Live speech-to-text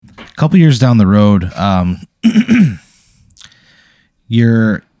couple years down the road,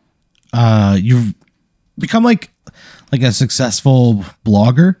 you've become like a successful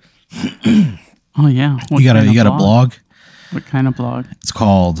blogger. Oh yeah, You got a blog. What kind of blog? It's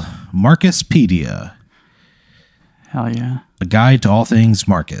called Marcuspedia, Hell yeah. a guide to all things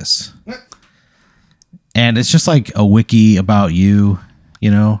Marcus. And it's just like a wiki about you,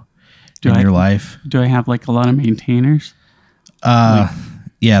 in your life. Do I have like a lot of maintainers?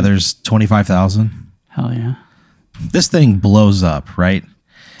 Yeah, there's 25,000. Hell yeah. This thing blows up, right?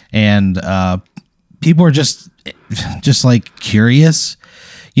 And people are just like curious.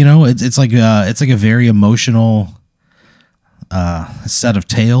 It's like a very emotional set of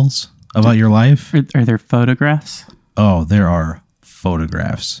tales about your life. Are there photographs? Oh, there are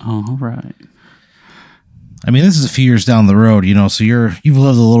photographs. All right. I mean, this is a few years down the road, so you've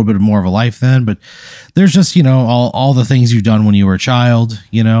lived a little bit more of a life then, but there's just, all the things you've done when you were a child,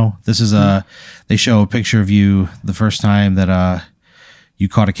 This is they show a picture of you the first time that you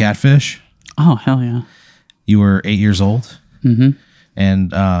caught a catfish. Oh, hell yeah. You were 8 years old. Mm-hmm.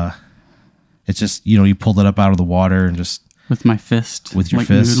 And it's just, you pulled it up out of the water and just... With my fist. With your like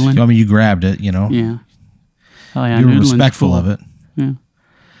fist. Noodling. I mean, you grabbed it, Yeah. Hell yeah. You were Noodling's respectful cool. of it. Yeah.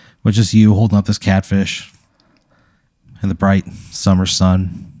 But just you holding up this catfish in the bright summer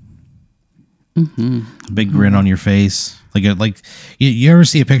sun. Mm-hmm. A big grin on your face. Like you ever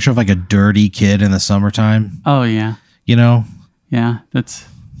see a picture of like a dirty kid in the summertime? Oh yeah. Yeah, that's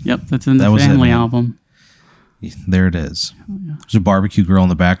in the family album. There it is. Oh, yeah. There's a barbecue grill in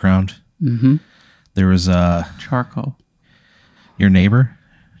the background. Mm-hmm. There was charcoal. Your neighbor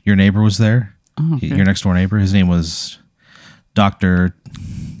was there. Oh, okay. Your next door neighbor. His name was Dr.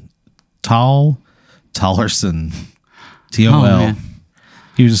 Tollerson. Tol. Man.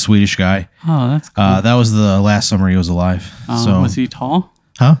 He was a Swedish guy. Oh, that's cool. That was the last summer he was alive. So was he tall?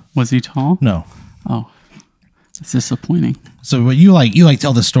 Huh? Was he tall? No. Oh, that's disappointing. So what you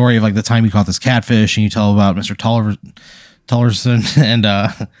tell the story of like the time you caught this catfish, and you tell about Mr. Tollerson, and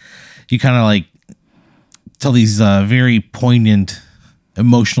you kind of like tell these very poignant,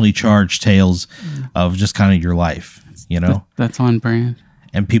 emotionally charged tales of just kind of your life, That's on brand.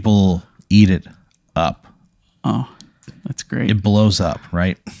 And people eat it up. Oh, that's great. It blows up,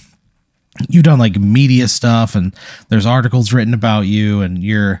 right? You've done like media stuff, and there's articles written about you, and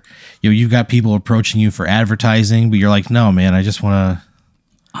you've got people approaching you for advertising, but you're like, no, man, I just want to.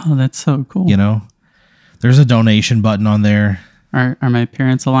 Oh, that's so cool. There's a donation button on there. Are my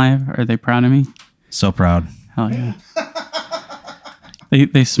parents alive? Are they proud of me? So proud. Hell yeah.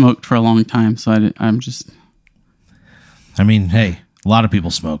 They smoked for a long time, so I'm just. I mean, hey, a lot of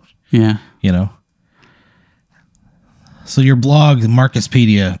people smoked. Yeah. So your blog,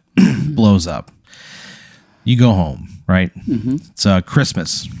 Marcuspedia, blows up. You go home, right? Mm-hmm. It's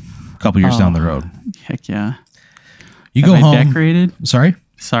Christmas, a couple years down the road. Heck yeah. You go home. Decorated? Sorry?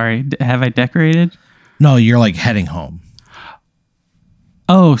 Have I decorated? No, you're like heading home.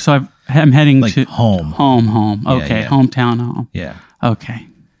 Oh, so I'm heading like to home. Home. Okay, yeah. Hometown home. Yeah. Okay.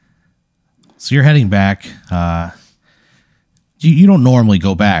 So you're heading back. You don't normally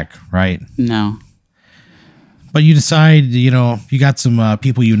go back, right? No. But you decide, you got some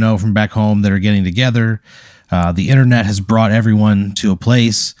people from back home that are getting together. The internet has brought everyone to a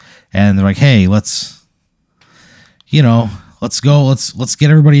place, and they're like, hey, let's go. Let's get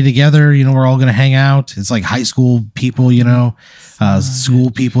everybody together. We're all going to hang out. It's like high school people,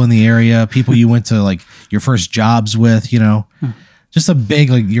 school people in the area, people you went to like your first jobs with, just a big,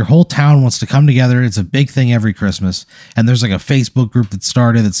 like your whole town wants to come together. It's a big thing every Christmas. And there's like a Facebook group that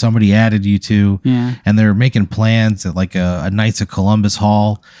started that somebody added you to. Yeah. And they're making plans at like a Knights of Columbus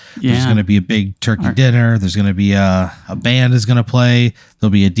hall. Yeah. There's going to be a big turkey dinner. There's going to be a band is going to play.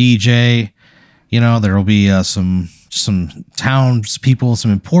 There'll be a DJ. There will be some townspeople,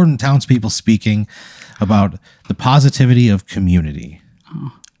 some important townspeople speaking about the positivity of community.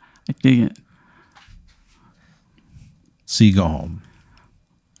 Oh, I dig it. So you go home.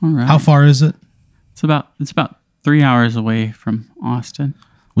 All right. How far is it? It's about 3 hours away from Austin.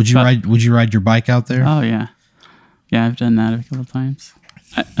 Would you ride your bike out there? Oh yeah. Yeah, I've done that a couple times.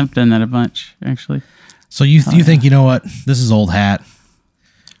 I've done that a bunch, actually. So you think, what? This is old hat. I'm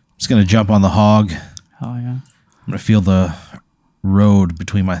just going to jump on the hog. Oh yeah. I'm going to feel the road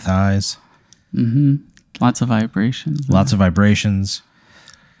between my thighs. Mm-hmm. Lots of vibrations. Lots of vibrations.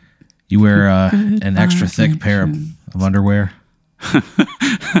 You wear an extra thick pair of underwear.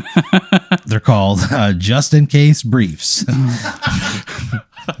 They're called Just In Case Briefs.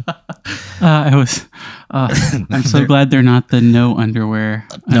 I'm so glad they're not the no underwear.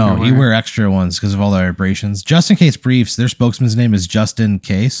 No, you wear extra ones because of all the vibrations. Just In Case Briefs, their spokesman's name is Just In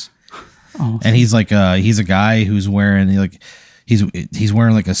Case. Oh, And he's like he's a guy who's wearing he's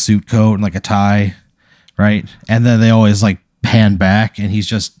wearing like a suit coat and like a tie, right? And then they always like pan back, and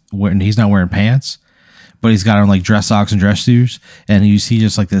he's not wearing pants, but he's got on like dress socks and dress shoes, and you see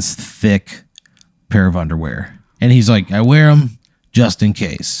just like this thick pair of underwear, and he's like, I wear them just in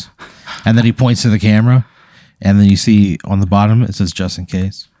case. And then he points to the camera, and then you see on the bottom it says just in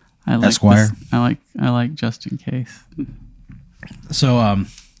case. I like Esquire. I like just in case. So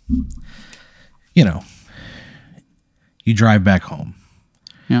you drive back home.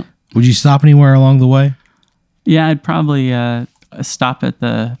 Yeah. Would you stop anywhere along the way? Yeah, I'd probably stop at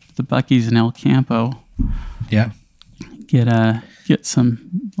the Buc-ee's in El Campo. Yeah. Get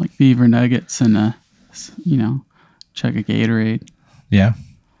some like beaver nuggets and chug a Gatorade. Yeah.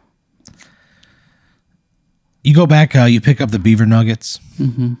 You go back, you pick up the beaver nuggets.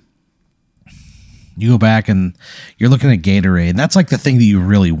 Mm-hmm. You go back and you're looking at Gatorade, and that's like the thing that you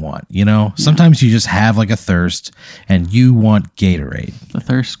really want, Sometimes you just have like a thirst and you want Gatorade. The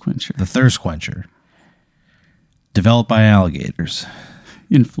thirst quencher. The thirst quencher. Developed by alligators.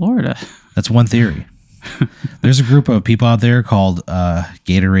 In Florida. That's one theory. There's a group of people out there called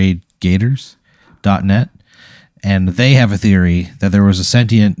GatoradeGators.net, and they have a theory that there was a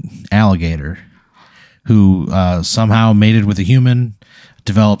sentient alligator who somehow mated with a human,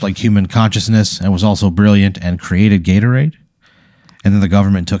 developed like human consciousness, and was also brilliant and created Gatorade. And then the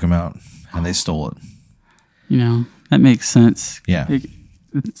government took him out and they stole it. That makes sense. Yeah.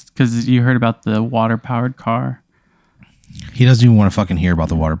 It's because you heard about the water-powered car. He doesn't even want to fucking hear about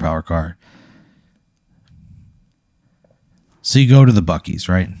the water power car. So you go to the Buc-ee's,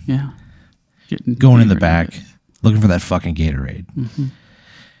 right? Yeah. Going in the back, looking for that fucking Gatorade. Mm-hmm.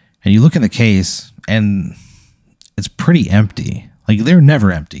 And you look in the case, and it's pretty empty. Like, they're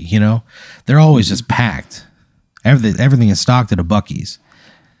never empty, They're always just packed. Everything is stocked at a Buc-ee's.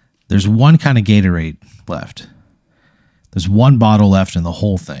 There's one kind of Gatorade left. There's one bottle left in the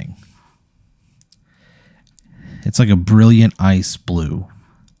whole thing. It's like a Brilliant Ice Blue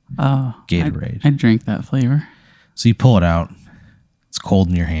Gatorade. I drink that flavor. So you pull it out. It's cold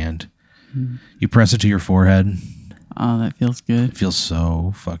in your hand. Mm. You press it to your forehead. Oh, that feels good. It feels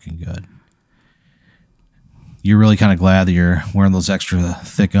so fucking good. You're really kind of glad that you're wearing those extra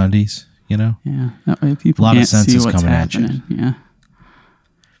thick undies, Yeah. That way people A lot of can't see senses what's coming at you. happening. Yeah.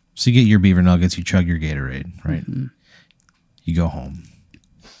 So you get your beaver nuggets, you chug your Gatorade, right? Mm-hmm. You go home.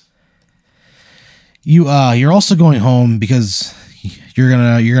 You're also going home because you're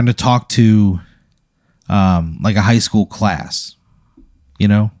gonna talk to like a high school class,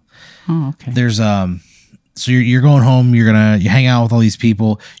 Oh, okay. There's so you're going home, you hang out with all these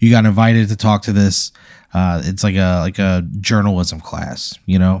people. You got invited to talk to this it's like a journalism class,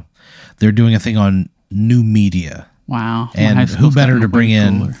 They're doing a thing on new media. Wow. And who better to bring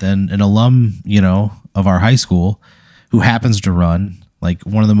in than an alum, of our high school who happens to run like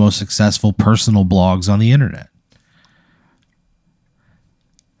one of the most successful personal blogs on the internet.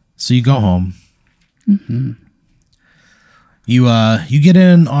 So you go home. Mm-hmm. You get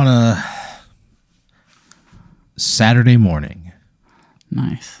in on a Saturday morning.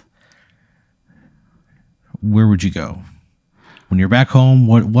 Nice. Where would you go? When you're back home,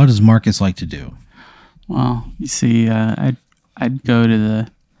 what does Marcus like to do? Well, you see, I'd go to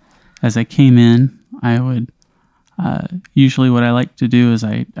as I came in, I would, usually what I like to do is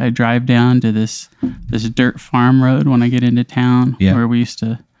I drive down to this dirt farm road when I get into town, where we used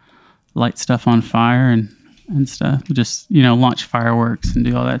to light stuff on fire and stuff, just, launch fireworks and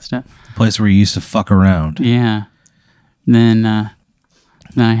do all that stuff. The place where you used to fuck around. Yeah. And then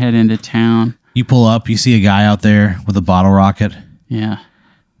I head into town. You pull up, you see a guy out there with a bottle rocket. Yeah.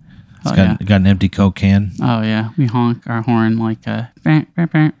 He's got an empty Coke can. Oh, yeah. We honk our horn like bang, bang,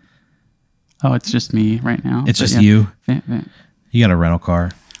 bang. Oh, it's just me right now. It's just you? Bang, bang. You got a rental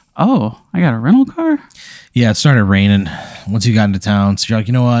car. Oh, I got a rental car? Yeah, it started raining once you got into town. So you're like,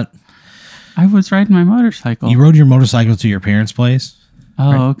 you know what? I was riding my motorcycle. You rode your motorcycle to your parents' place?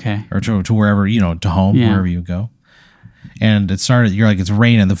 Oh, right? Okay. Or to wherever, to home, wherever you go. And it started, you're like, it's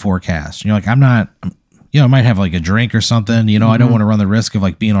raining the forecast. And you're like, I'm not, I might have like a drink or something. I don't want to run the risk of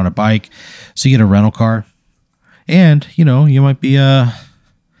like being on a bike. So you get a rental car. And, you might be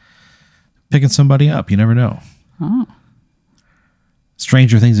picking somebody up. You never know. Oh.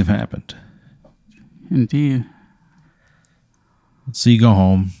 Stranger things have happened. Indeed. So you go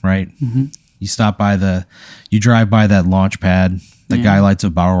home, right? Mm-hmm. You drive by that launch pad. The guy lights a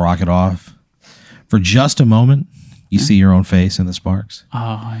bottle rocket off. For just a moment, you see your own face in the sparks.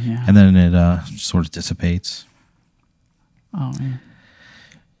 Oh, yeah. And then it sort of dissipates. Oh, man.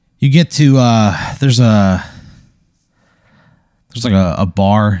 You get to, there's There's like a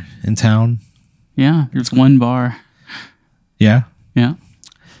bar in town. Yeah, there's one bar. Yeah. Yeah.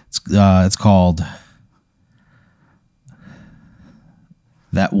 It's called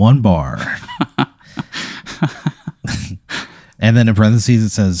That One Bar. And then in parentheses it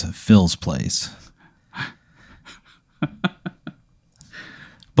says Phil's Place.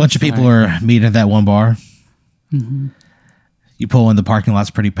 Bunch of people are meeting at that one bar. Mm-hmm. You pull in, the parking lot's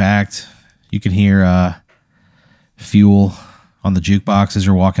pretty packed. You can hear Fuel on the jukebox as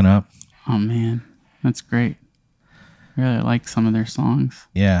you're walking up. Oh man, that's great. I really like some of their songs.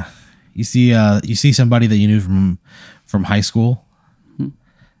 Yeah, you see somebody that you knew from high school. Mm-hmm.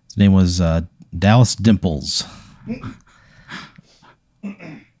 His name was Dallas Dimples. Did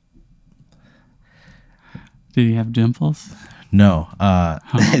he have dimples? No,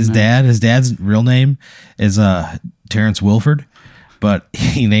 his dad's real name is Terrence Wilford, but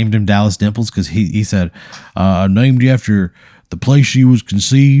he named him Dallas Dimples because he said, named you after the place she was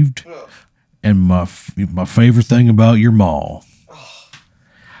conceived and my favorite thing about your ma.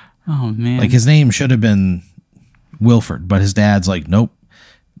 Oh man, Like his name should have been Wilford, but his dad's like, nope.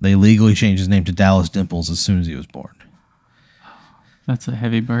 They legally changed his name to Dallas Dimples as soon as he was born. that's a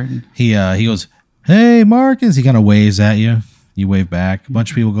heavy burden. He goes, hey Marcus. He kind of waves at you. You wave back. A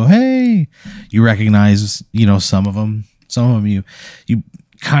bunch of people go, hey. You recognize, some of them. Some of them you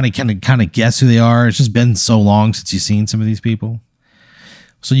kind of guess who they are. It's just been so long since you've seen some of these people.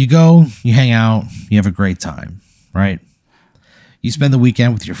 So you go, you hang out, you have a great time, right? You spend the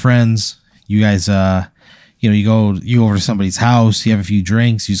weekend with your friends. You guys, you go over to somebody's house. You have a few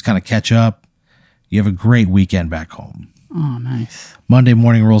drinks. You just kind of catch up. You have a great weekend back home. Oh, nice. Monday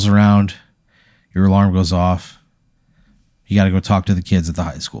morning rolls around. Your alarm goes off. You got to go talk to the kids at the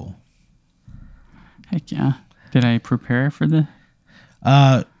high school. Heck yeah. Did I prepare for the?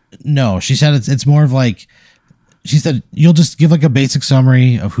 No, she said it's more of like, she said you'll just give like a basic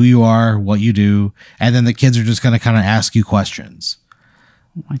summary of who you are, what you do, and then the kids are just going to kind of ask you questions.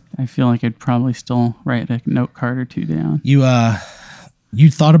 I feel like I'd probably still write a note card or two down. You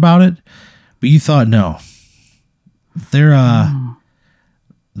thought about it, but you thought no. They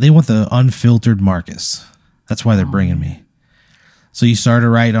want the unfiltered Marcus. That's why they're bringing me. So you started to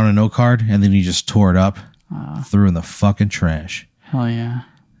write on a note card, and then you just tore it up, threw in the fucking trash. Hell yeah.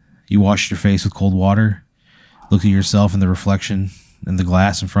 You washed your face with cold water, looked at yourself in the reflection in the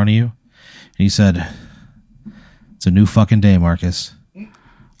glass in front of you, and you said, it's a new fucking day, Marcus.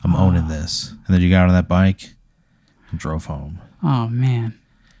 I'm owning this. And then you got on that bike and drove home. Oh, man.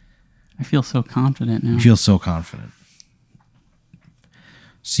 I feel so confident now. You feel so confident.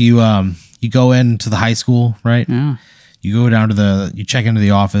 So you go into the high school, right? Yeah. You go down to you check into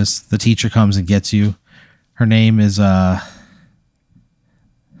the office. The teacher comes and gets you. Her name is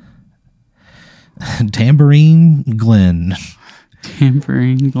Tambourine Glenn.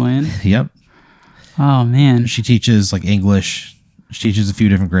 Tambourine Glenn? Yep. Oh, man. She teaches like English. She teaches a few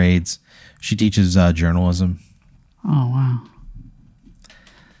different grades. She teaches journalism. Oh, wow.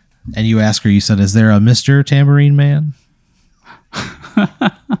 And you ask her, you said, is there a Mr. Tambourine Man?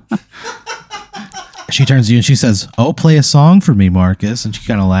 She turns to you and she says, oh, play a song for me, Marcus. And she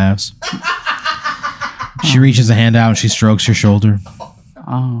kind of laughs. She reaches a hand out and she strokes your shoulder.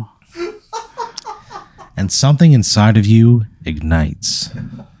 Oh. And something inside of you ignites.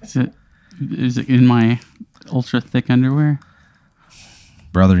 Is it in my ultra thick underwear?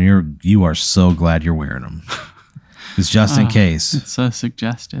 Brother, you are so glad you're wearing them. It's just in case. It's so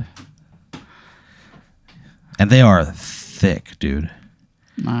suggestive. And they are thick, dude.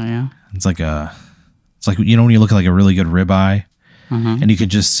 Oh, yeah. It's like when you look at like a really good ribeye Uh-huh. and you could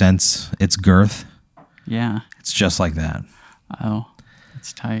just sense its girth. Yeah. It's just like that. Oh,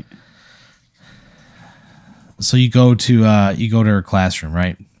 it's tight. So you go to her classroom,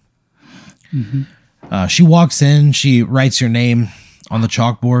 right? Mm-hmm. She walks in. She writes your name on the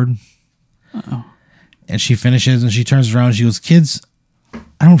chalkboard. Uh-oh. And she finishes and she turns around. And she goes, kids,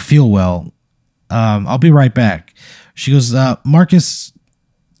 I don't feel well. I'll be right back. She goes, Marcus,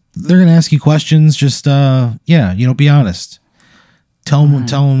 they're going to ask you questions. Just, be honest. Tell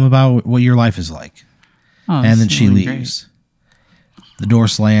them about what your life is like. Oh, And then she really leaves. The door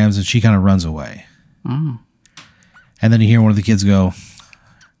slams and she kind of runs away. Great. Oh. And then you hear one of the kids go,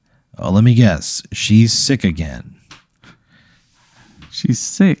 oh, let me guess. She's sick again. She's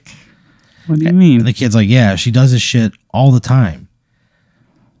sick. What do you mean? And the kid's like, yeah, she does this shit all the time.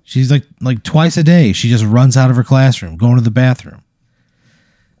 She's like twice a day. She just runs out of her classroom, going to the bathroom.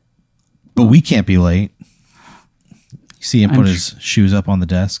 But we can't be late. You see him put his shoes up on the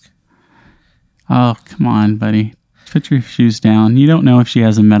desk. Oh, come on, buddy. Put your shoes down. You don't know if she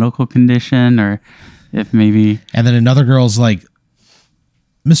has a medical condition or if maybe... And then another girl's like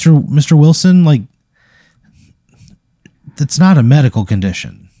Mr. Wilson, like, that's not a medical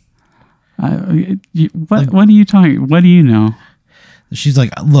condition. What are you talking? What do you know? She's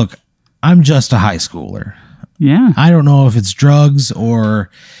like, look, I'm just a high schooler. Yeah. I don't know if it's drugs or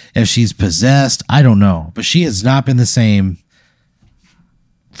if she's possessed. I don't know. But she has not been the same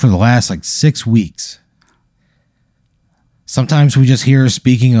for the last like 6 weeks. Sometimes we just hear her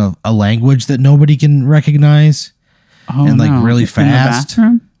speaking a language that nobody can recognize. Oh, and like no. really fast. In the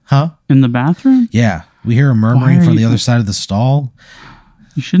bathroom? Huh? In the bathroom? Yeah. We hear her murmuring from the other side of the stall.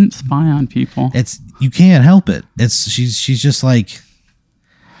 You shouldn't spy on people. You can't help it. She's just like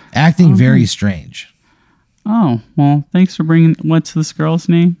acting very strange. Oh, well, thanks for bringing... What's this girl's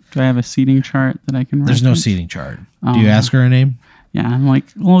name? Do I have a seating chart that I can There's no reference? seating chart. Do you ask her name? Yeah, I'm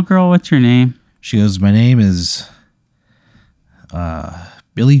like, little girl, what's your name? She goes, my name is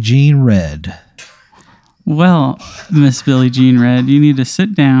Billie Jean Red. Well, Miss Billie Jean Red, you need to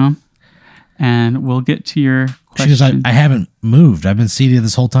sit down and we'll get to your question. She goes, I haven't moved. I've been seated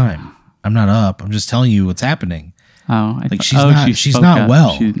this whole time. I'm not up. I'm just telling you what's happening. Oh, she's not up.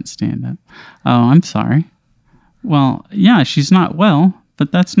 well. She didn't stand up. Oh, I'm sorry. Well, yeah, she's not well,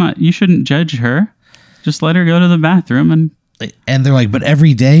 but that's not... You shouldn't judge her. Just let her go to the bathroom and... And they're like, but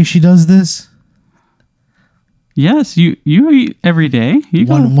every day she does this? Yes, you eat every day.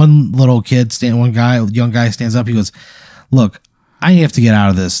 One little kid, young guy stands up. He goes, look, I have to get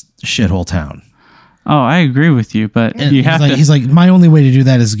out of this shithole town. Oh, I agree with you, but And you have to... He's like, my only way to do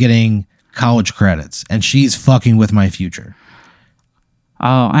that is getting college credits, and she's fucking with my future.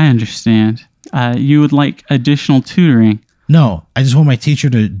 Oh, I understand. You would like additional tutoring. No, I just want my teacher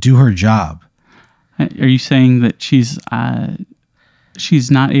to do her job. Are you saying that she's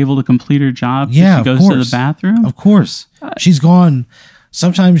not able to complete her job? Yeah, she goes to the bathroom. Of course, she's gone.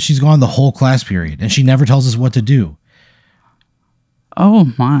 Sometimes she's gone the whole class period, and she never tells us what to do.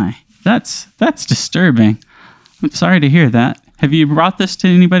 Oh my, that's disturbing. I'm sorry to hear that. Have you brought this to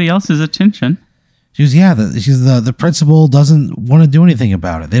anybody else's attention? She goes, yeah. The principal doesn't want to do anything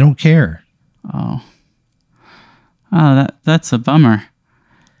about it. They don't care. Oh, that's a bummer.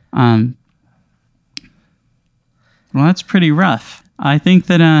 Well, that's pretty rough. I think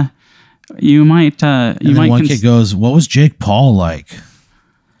that you might. One kid goes, "What was Jake Paul like?"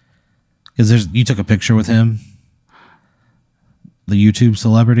 Because you took a picture with him, the YouTube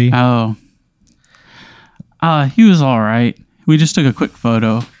celebrity. Oh, he was all right. We just took a quick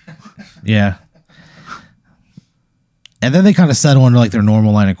photo. Yeah. And then they kind of settle into like their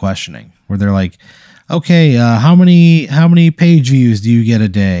normal line of questioning, where they're like, "Okay, how many page views do you get a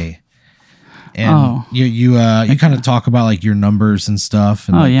day?" And you kind of talk about like your numbers and stuff.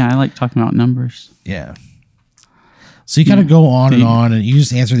 And yeah, I like talking about numbers. Yeah. So you kind of go on and on, and you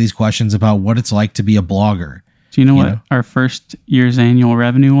just answer these questions about what it's like to be a blogger. Do you know what our first year's annual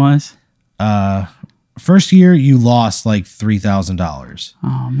revenue was? First year you lost like $3,000.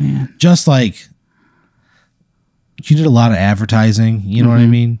 Oh man! Just like you did a lot of advertising. You know what I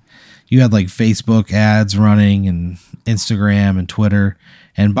mean? You had like Facebook ads running and Instagram and Twitter.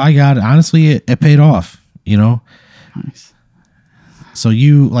 And by God, honestly, it paid off, you know? Nice. So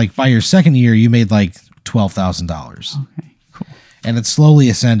you, like, by your second year, you made like $12,000. Okay, cool. And it slowly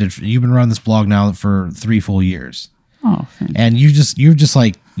ascended. You've been running this blog now for 3 full years. Oh, fantastic. And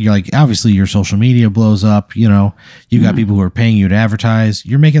you're like, obviously your social media blows up, you know? You've got people who are paying you to advertise.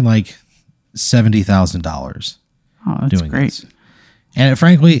 You're making like $70,000. Oh, that's great. This. And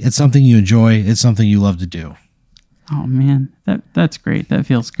frankly, it's something you enjoy. It's something you love to do. Oh man, that's great. That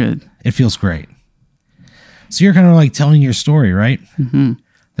feels good. It feels great. So you're kind of like telling your story, right? Mm-hmm.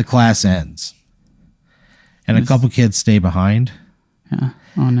 The class ends. And a couple kids stay behind. Yeah.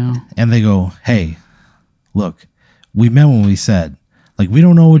 Oh no. And they go, hey, look, we meant what we said. Like, we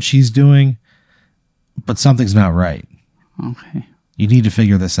don't know what she's doing, but something's not right. Okay. You need to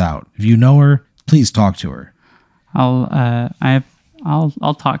figure this out. If you know her, please talk to her. I'll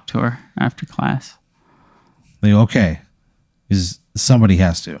talk to her after class. They go, okay. Because somebody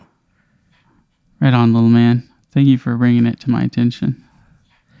has to. Right on, little man. Thank you for bringing it to my attention.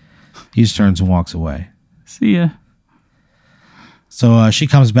 He just turns and walks away. See ya. So she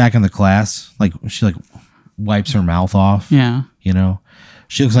comes back in the class. Like, she like wipes her mouth off. Yeah. You know?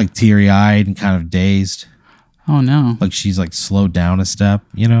 She looks like teary-eyed and kind of dazed. Oh, no. Like she's like slowed down a step,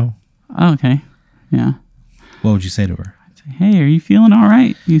 you know? Oh, okay. Yeah. What would you say to her? I'd say, hey, are you feeling all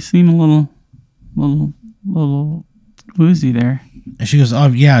right? You seem a little woozy there. And she goes, oh,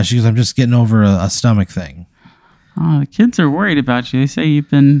 yeah. She goes, I'm just getting over a stomach thing. Oh, the kids are worried about you. They say you've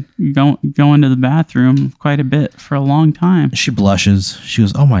been going to the bathroom quite a bit for a long time. She blushes. She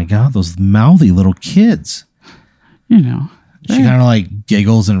goes, oh, my God, those mouthy little kids. You know. She kind of like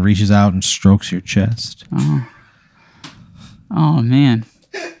giggles and reaches out and strokes your chest. Oh man.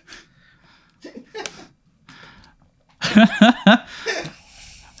 I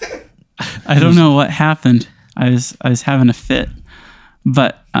don't know what happened. I was having a fit,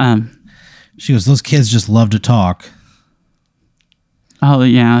 but she goes, "Those kids just love to talk." Oh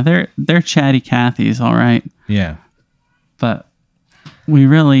yeah, they're chatty Cathys, all right. Yeah, but we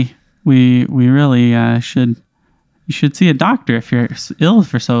really should. You should see a doctor if you're ill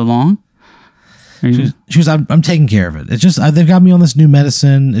for so long. She goes, I'm taking care of it. It's just they've got me on this new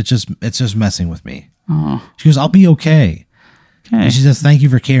medicine. It's just messing with me. Oh. She goes, I'll be okay. Okay. And she says, thank you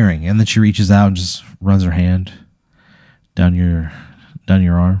for caring. And then she reaches out and just runs her hand down your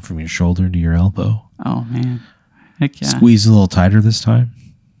arm from your shoulder to your elbow. Oh man, heck yeah! Squeeze a little tighter this time.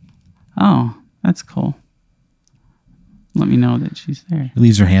 Oh, that's cool. Let me know that she's there.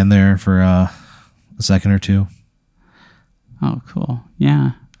 Leaves her hand there for a second or two. Oh, cool.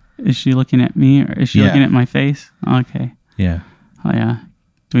 Yeah. Is she looking at me or is she looking at my face? Okay. Yeah. Oh, yeah.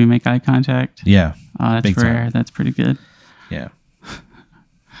 Do we make eye contact? Yeah. Oh, that's Big rare. time. That's pretty good. Yeah.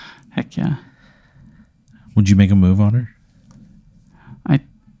 Heck yeah. Would you make a move on her?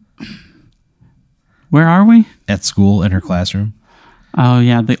 Where are we? At school, in her classroom. Oh,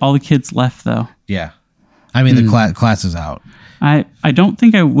 yeah. All the kids left, though. Yeah. I mean, the class is out. I don't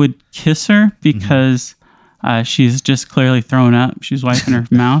think I would kiss her because she's just clearly thrown up. She's wiping her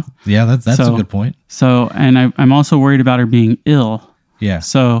mouth. Yeah, that's a good point. So, and I'm also worried about her being ill. Yeah.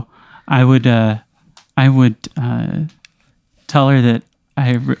 So I would tell her that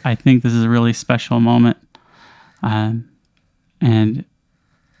I think this is a really special moment. And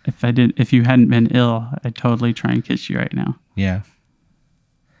if you hadn't been ill, I'd totally try and kiss you right now. Yeah.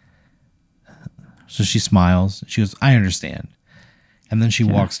 So she smiles. She goes, I understand. And then she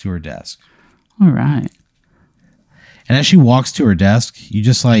walks to her desk. All right. And as she walks to her desk, you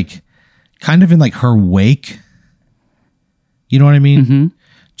just like kind of in like her wake. You know what I mean? Mm-hmm.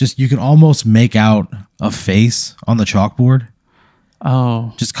 Just you can almost make out a face on the chalkboard.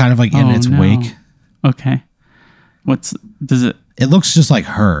 Oh. Just kind of like in its wake. Okay. It looks just like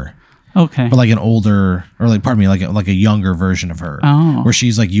her. Okay. But like an older, or like, pardon me, like a younger version of her. Oh. Where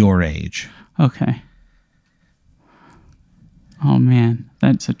she's like your age. Okay. Oh man,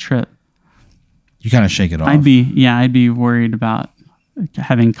 that's a trip. You kind of shake it off. I'd be worried about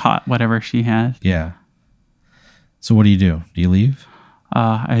having caught whatever she has. Yeah. So what do? Do you leave?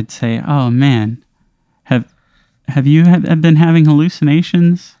 I'd say, oh man, have you been having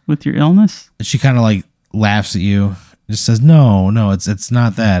hallucinations with your illness? And she kind of like laughs at you. Just says, no, it's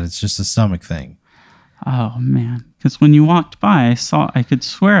not that. It's just a stomach thing. Oh man, because when you walked by, I could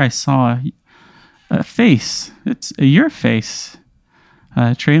swear I saw a face. It's your face,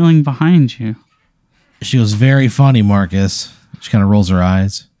 trailing behind you. She was very funny, Marcus. She kind of rolls her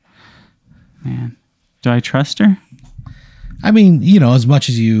eyes. Man, do I trust her? I mean, as much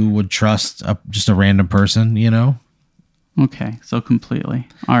as you would trust just a random person, Okay, so completely.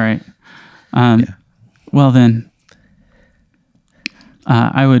 All right. Well then,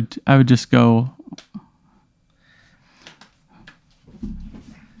 I would just go.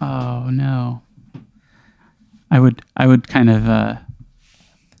 Oh no. I would kind of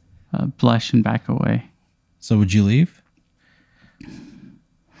blush and back away. So would you leave?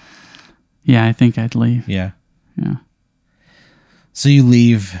 Yeah, I think I'd leave. Yeah. Yeah. So you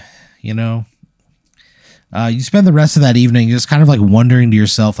leave, you spend the rest of that evening just kind of like wondering to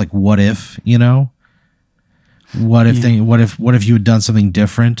yourself, like, what if, what if you had done something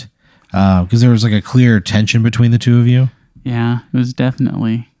different? Because there was like a clear tension between the two of you. Yeah, it was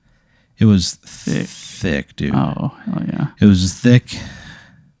definitely. It was thick, dude. Oh, hell yeah. It was as thick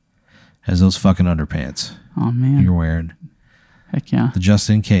as those fucking underpants. Oh, man. You're wearing. Heck yeah. The just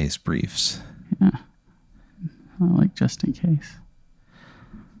in case briefs. Yeah. I like just in case.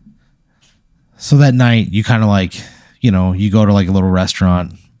 So that night, you kind of like, you go to like a little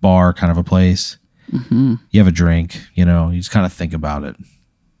restaurant, bar kind of a place. Mm-hmm. You have a drink, you just kind of think about it.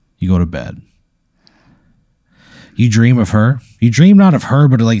 You go to bed. You dream of her. You dream not of her,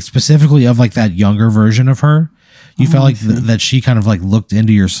 but like specifically of like that younger version of her. You felt like that she kind of like looked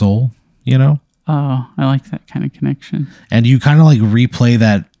into your soul, Oh, I like that kind of connection. And you kind of like replay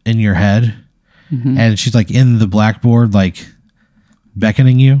that in your head. Mm-hmm. And she's like in the blackboard, like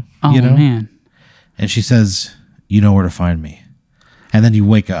beckoning you, Oh, man. And she says, you know where to find me. And then you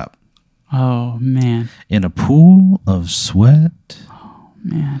wake up. Oh, man. In a pool of sweat. Oh,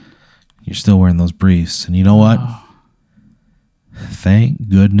 man. You're still wearing those briefs. And you know what? Oh. Thank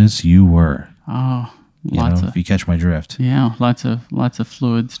goodness you were. Oh, if you catch my drift. Yeah, lots of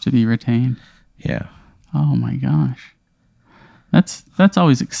fluids to be retained. Yeah. Oh my gosh. That's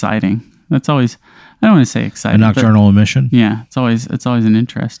always exciting. That's always, I don't want to say A exciting. but nocturnal emission. yeah, it's always an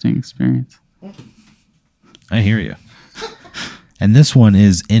interesting experience. I hear you. And this one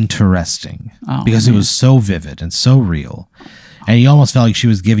is interesting because it man. was so vivid and so real. And you almost felt like she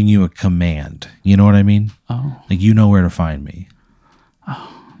was giving you a command. You know what I mean? Oh, Like, you know where to find me.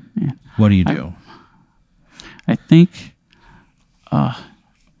 man. What do you do? I think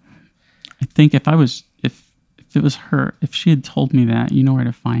if it was her, if she had told me that, you know where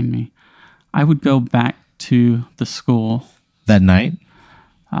to find me, I would go back to the school That night?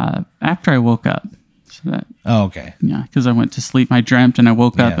 after I woke up. So that, Oh, okay. yeah, because I went to sleep, I dreamt, and I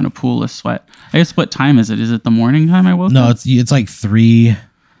woke up Yeah. in a pool of sweat. I guess, what time is it? Is it the morning time I woke No, up? it's like 3.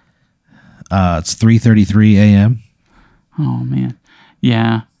 It's 3:33 a.m. Oh man,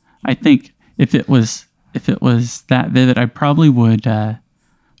 yeah. I think if it was that vivid, I probably would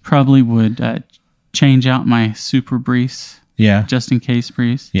change out my super briefs, Yeah. just in case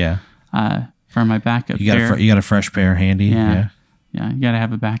briefs, Yeah. for my backup. You got pair. you got a fresh pair handy. Yeah. Yeah. Yeah, you gotta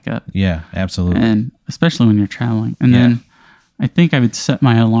have a backup, Yeah, absolutely. and especially when you're traveling. And Yeah. then I think I would set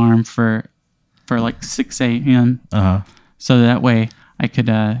my alarm for like 6 a.m. Uh-huh. so that way I could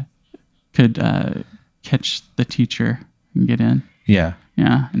catch the teacher and get in. Yeah.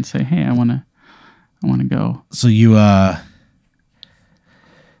 Yeah, and say, hey, I wanna go. So you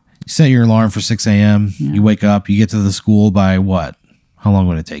set your alarm for 6 a.m. Yeah. You wake up, you get to the school by what? How long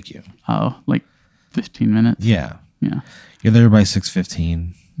would it take you? Oh, like 15 minutes. Yeah. Yeah. You're there by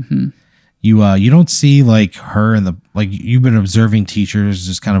 6:15. Mm-hmm. You don't see like her and you've been observing teachers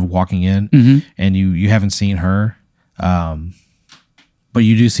just kind of walking in, Mm-hmm. and you haven't seen her, but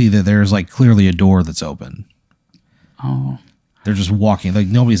you do see that there's like clearly a door that's open. Oh, They're just walking, like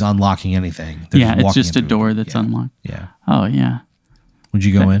nobody's unlocking anything. They're yeah. It's walking just a into door that's yeah. unlocked. Yeah. Oh, yeah. Would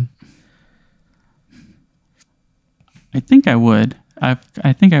you go in? I think I would. I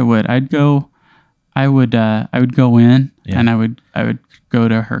think I would. I would go in, Yeah. and I would go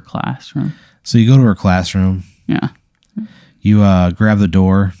to her classroom. So you go to her classroom. Yeah. You grab the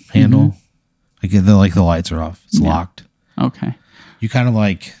door handle. Like the lights are off. It's Yeah. locked. Okay. You kind of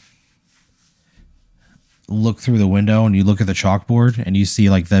like look through the window and you look at the chalkboard and you see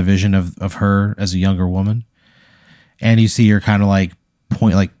like the vision of her as a younger woman. And you see her kind of like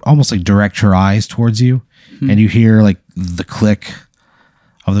point, like almost like direct her eyes towards you. And you hear like the click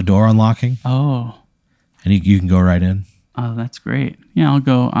of the door unlocking. Oh. And you can go right in. Oh, that's great. Yeah, I'd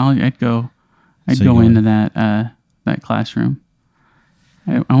go So you go into that classroom.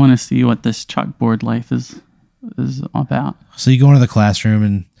 I want to see what this chalkboard life is about. So you go into the classroom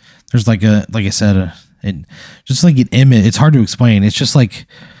and there's like I said, just like an image. It's hard to explain. It's just like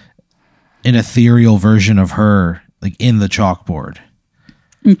an ethereal version of her, like in the chalkboard.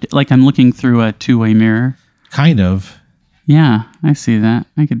 Like I'm looking through a two-way mirror. Kind of. Yeah, I see that.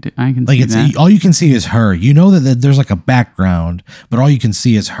 I can Like see it's that. all you can see is her. You know that there's like a background, but all you can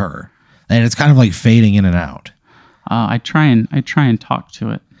see is her, and it's kind of like fading in and out. I try and talk to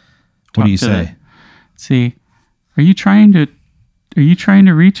it. What do you Talk to say? See, are you trying to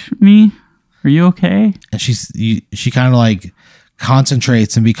reach me? Are you okay? And she kind of like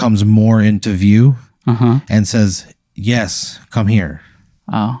concentrates and becomes more into view, and says, "Yes, come here."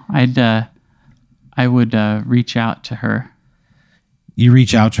 Oh, I would reach out to her. You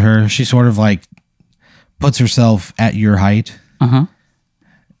reach out to her. She sort of like puts herself at your height,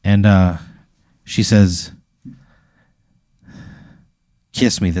 and she says,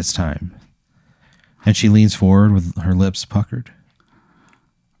 "Kiss me this time." And she leans forward with her lips puckered.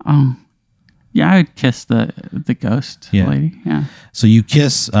 Yeah, I'd kiss the ghost Yeah. lady. Yeah. So you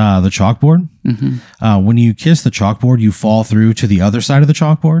kiss the chalkboard. When you kiss the chalkboard, you fall through to the other side of the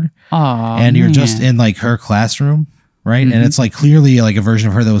chalkboard, Oh, and you're just man. in like her classroom, right? And it's like clearly like a version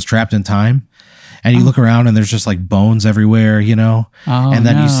of her that was trapped in time. And you look around, and there's just like bones everywhere, you know. Oh, and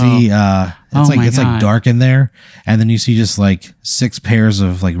then no. you see it's Oh, my like God. dark in there, and then you see just like 6 pairs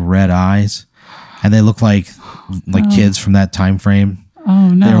of like red eyes, and they look like kids from that time frame. Oh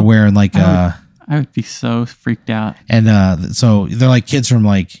no. They're wearing like I would be so freaked out. and so they're like kids from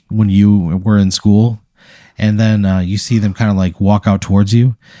like when you were in school, and then you see them kind of like walk out towards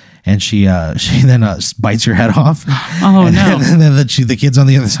you, and she then bites your head off. Oh, and, no. And then the kids on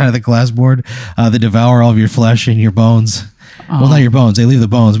the other side of the classboard, they devour all of your flesh and your bones. Well, not your bones; they leave the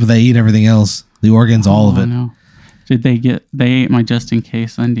bones, but they eat everything else, the organs, all of Oh, it. no. They ate my just in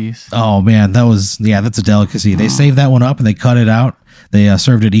case undies. Oh man, that's a delicacy. They saved that one up and they cut it out. They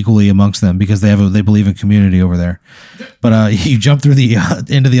served it equally amongst them because they believe in community over there. But you jump through the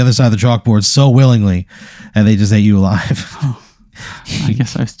into the other side of the chalkboard so willingly, and they just ate you alive. I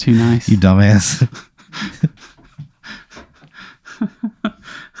guess I was too nice. You dumbass.